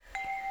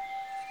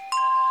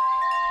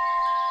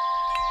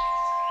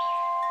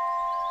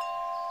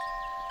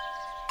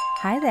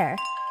Hi there.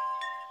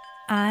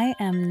 I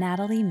am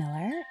Natalie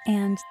Miller,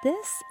 and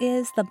this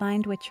is the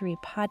Mind Witchery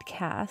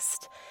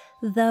podcast.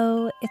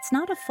 Though it's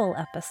not a full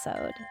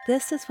episode,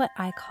 this is what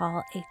I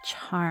call a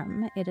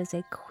charm. It is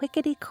a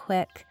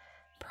quickety-quick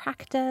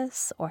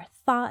practice or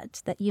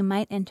thought that you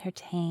might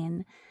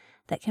entertain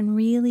that can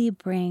really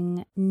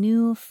bring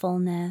new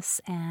fullness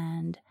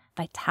and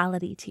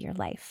vitality to your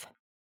life.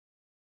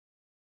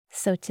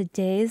 So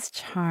today's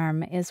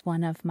charm is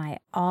one of my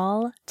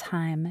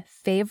all-time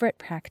favorite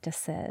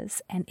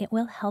practices, and it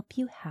will help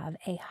you have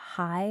a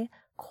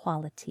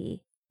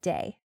high-quality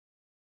day.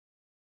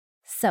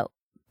 So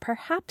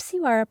perhaps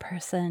you are a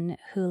person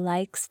who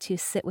likes to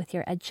sit with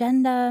your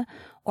agenda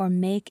or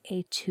make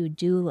a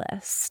to-do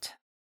list.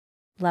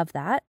 Love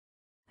that.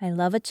 I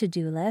love a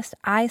to-do list.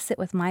 I sit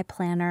with my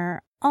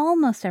planner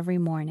almost every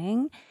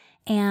morning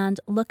and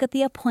look at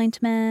the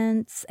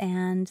appointments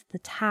and the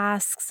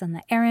tasks and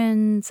the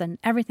errands and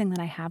everything that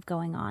I have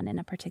going on in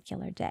a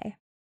particular day.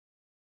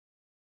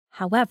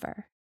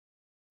 However,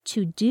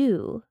 to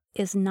do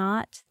is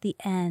not the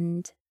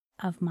end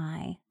of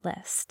my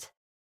list.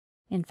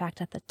 In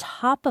fact, at the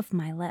top of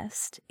my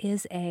list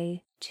is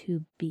a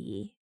to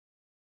be.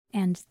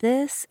 And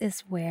this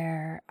is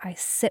where I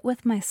sit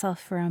with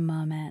myself for a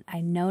moment. I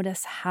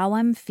notice how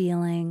I'm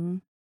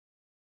feeling.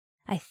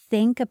 I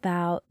think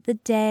about the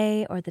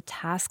day or the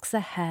tasks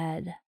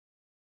ahead,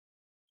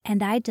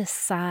 and I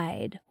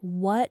decide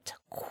what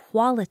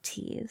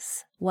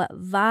qualities, what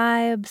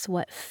vibes,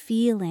 what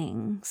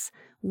feelings,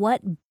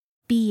 what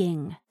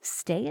being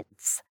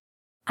states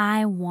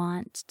I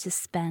want to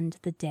spend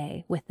the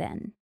day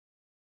within.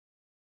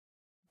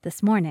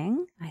 This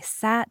morning, I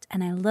sat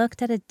and I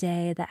looked at a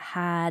day that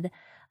had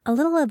a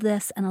little of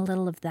this and a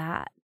little of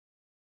that.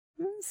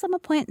 Some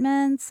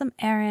appointments, some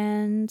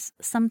errands,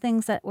 some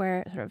things that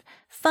were sort of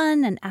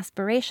fun and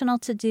aspirational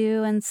to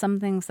do, and some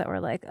things that were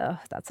like, oh,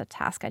 that's a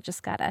task I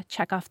just gotta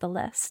check off the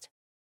list.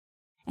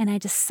 And I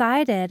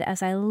decided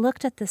as I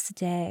looked at this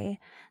day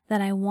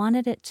that I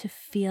wanted it to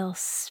feel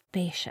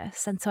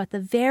spacious. And so at the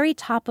very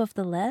top of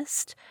the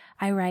list,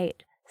 I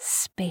write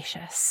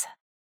spacious.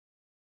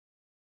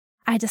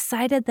 I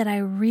decided that I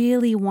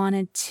really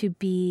wanted to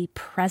be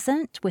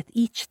present with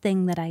each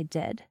thing that I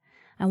did.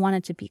 I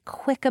wanted to be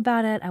quick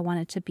about it. I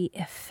wanted to be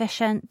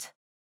efficient.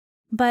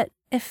 But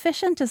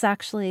efficient is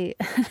actually,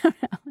 I don't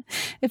know,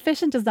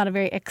 efficient is not a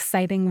very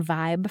exciting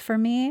vibe for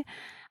me.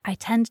 I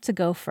tend to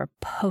go for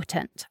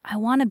potent. I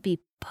want to be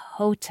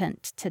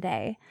potent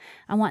today.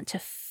 I want to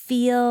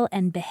feel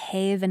and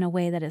behave in a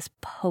way that is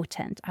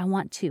potent. I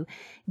want to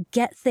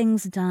get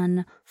things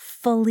done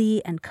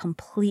fully and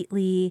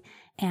completely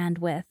and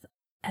with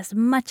as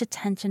much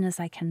attention as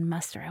I can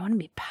muster. I want to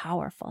be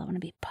powerful. I want to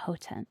be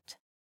potent.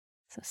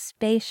 So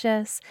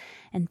spacious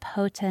and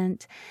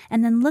potent.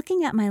 And then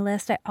looking at my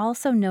list, I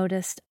also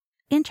noticed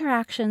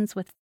interactions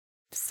with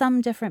some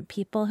different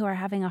people who are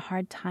having a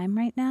hard time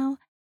right now.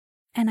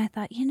 And I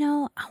thought,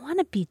 I want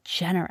to be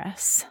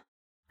generous.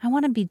 I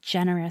want to be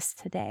generous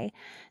today,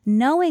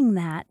 knowing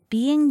that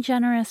being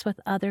generous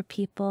with other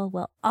people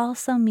will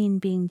also mean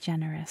being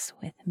generous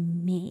with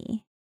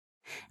me.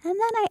 And then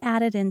I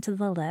added into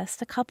the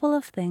list a couple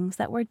of things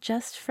that were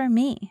just for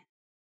me,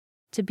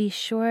 to be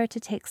sure to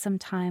take some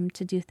time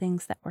to do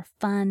things that were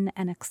fun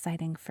and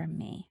exciting for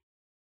me.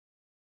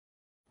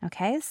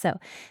 Okay, so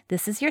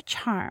this is your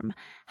charm.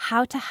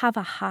 How to have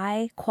a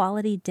high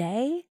quality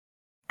day?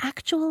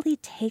 Actually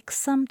take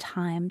some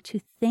time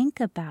to think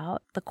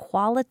about the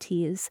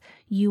qualities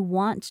you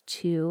want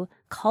to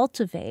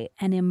cultivate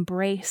and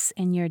embrace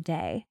in your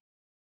day.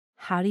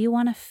 How do you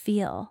want to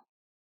feel?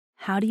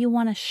 How do you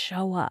want to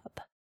show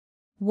up?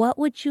 What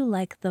would you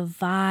like the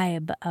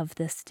vibe of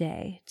this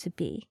day to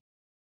be?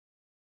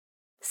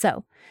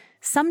 So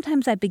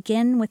sometimes I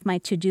begin with my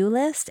to-do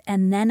list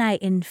and then I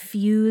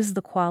infuse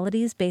the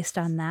qualities based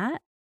on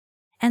that.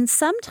 And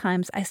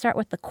sometimes I start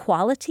with the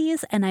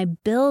qualities and I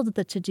build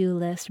the to-do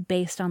list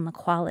based on the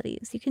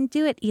qualities. You can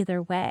do it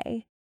either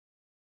way.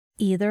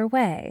 Either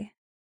way,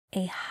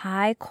 a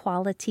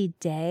high-quality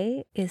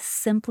day is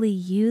simply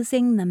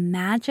using the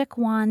magic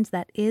wand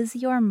that is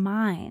your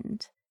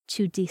mind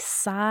to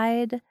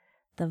decide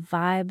the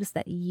vibes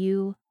that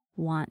you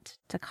want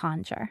to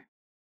conjure.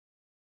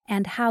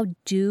 And how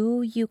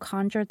do you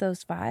conjure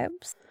those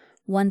vibes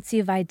once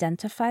you've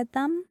identified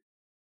them?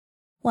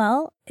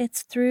 Well,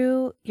 it's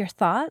through your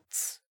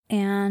thoughts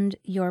and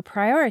your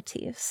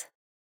priorities.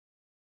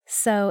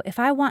 So if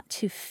I want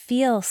to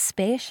feel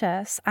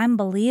spacious, I'm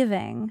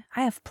believing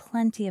I have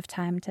plenty of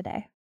time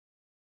today.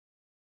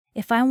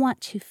 If I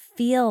want to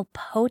feel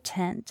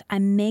potent,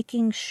 I'm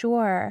making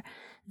sure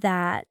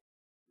that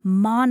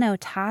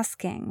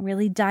monotasking,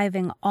 really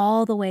diving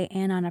all the way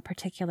in on a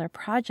particular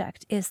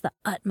project, is the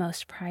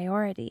utmost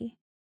priority.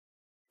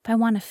 If I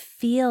want to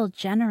feel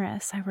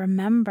generous, I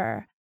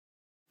remember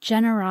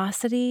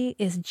generosity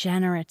is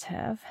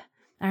generative.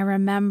 I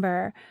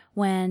remember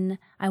when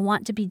I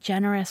want to be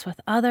generous with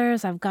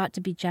others, I've got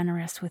to be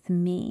generous with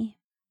me.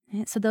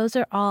 Right? So those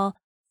are all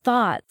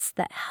thoughts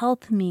that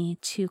help me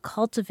to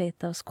cultivate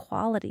those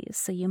qualities.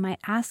 So you might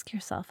ask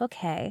yourself,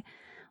 okay,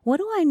 what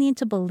do I need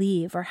to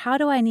believe, or how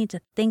do I need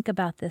to think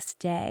about this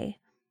day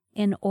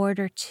in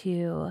order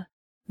to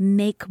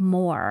make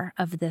more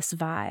of this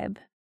vibe?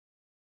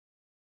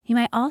 You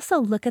might also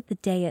look at the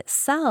day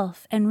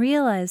itself and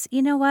realize,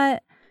 you know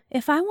what?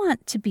 If I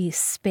want to be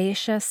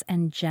spacious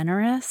and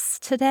generous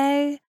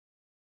today,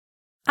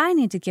 I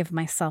need to give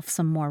myself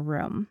some more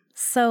room.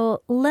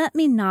 So let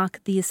me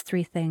knock these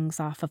 3 things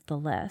off of the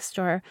list,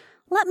 or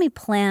let me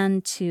plan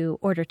to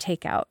order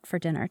takeout for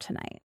dinner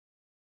tonight,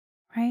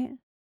 right?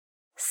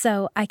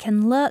 So I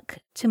can look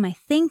to my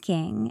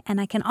thinking,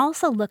 and I can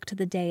also look to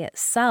the day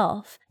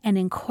itself and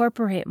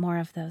incorporate more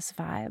of those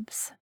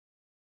vibes.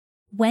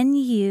 When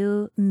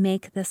you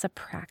make this a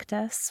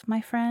practice, my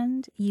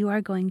friend, you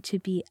are going to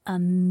be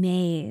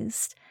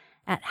amazed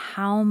at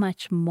how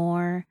much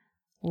more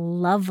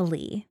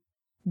lovely,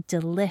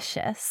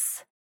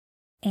 delicious,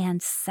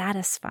 and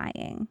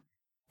satisfying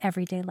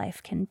everyday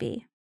life can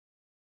be.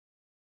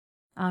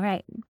 All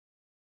right,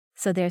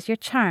 so there's your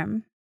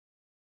charm.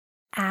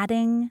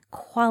 Adding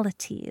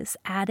qualities,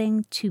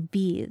 adding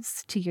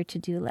to-bes to your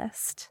to-do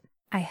list.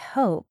 I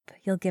hope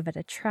you'll give it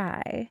a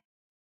try,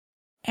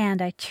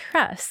 and I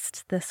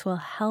trust this will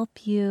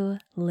help you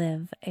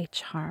live a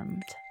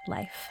charmed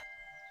life.